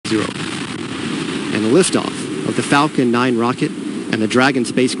And the liftoff of the Falcon 9 rocket and the Dragon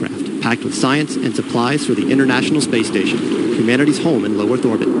spacecraft, packed with science and supplies for the International Space Station, humanity's home in low Earth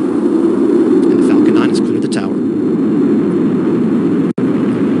orbit. And the Falcon 9 has cleared the tower.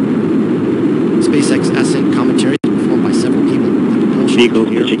 SpaceX ascent commentary performed by several people. The propulsion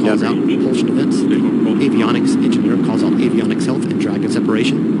engineer calls out propulsion events. The avionics engineer calls out avionics health and Dragon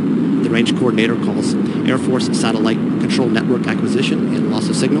separation. The range coordinator calls Air Force satellite control network acquisition and loss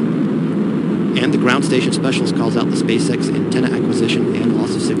of signal. And the ground station specialist calls out the SpaceX antenna acquisition and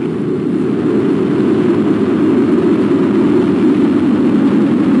loss of signal.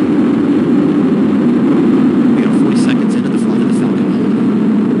 We are 40 seconds into the flight of the Falcon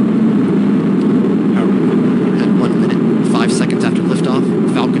 9. At 1 minute, 5 seconds after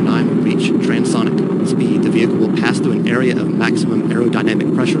liftoff, Falcon 9 will reach transonic speed. The vehicle will pass through an area of maximum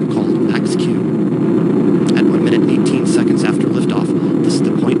aerodynamic pressure called max Q. At 1 minute, 18 seconds after liftoff, this is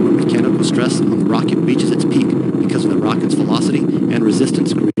the point where mechanical stress on the rocket reaches its peak because of the rocket's velocity and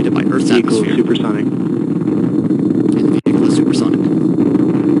resistance created by Earth's atmosphere. Supersonic. And the vehicle is supersonic.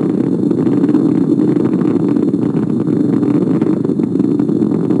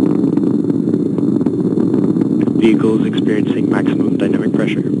 Vehicle is experiencing maximum dynamic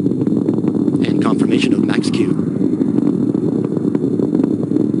pressure. And confirmation of max Q.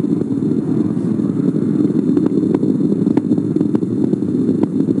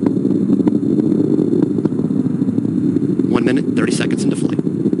 Minute, 30 seconds into flight.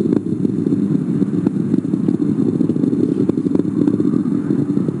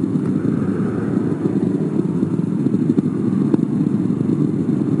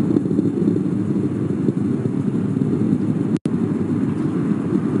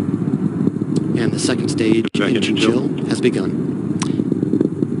 And the second stage engine chill has begun.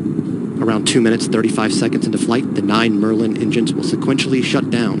 Around 2 minutes, 35 seconds into flight, the 9 Merlin engines will sequentially shut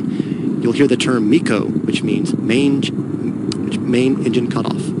down. You'll hear the term MECO, which means main engine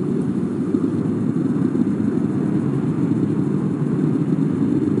cutoff.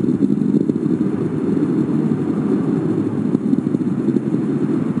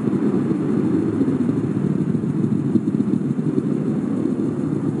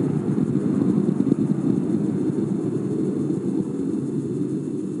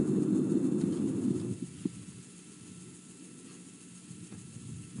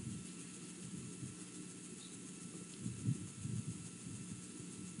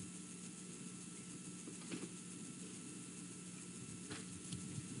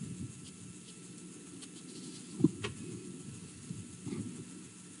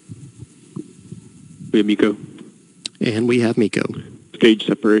 We have MECO. And we have MECO. Stage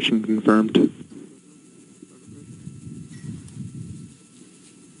separation confirmed.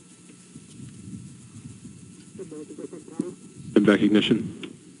 And back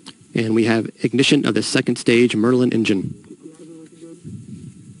ignition. And we have ignition of the second stage Merlin engine.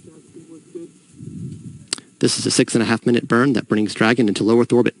 This is a 6.5 minute burn that brings Dragon into low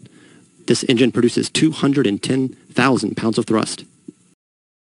Earth orbit. This engine produces 210,000 pounds of thrust.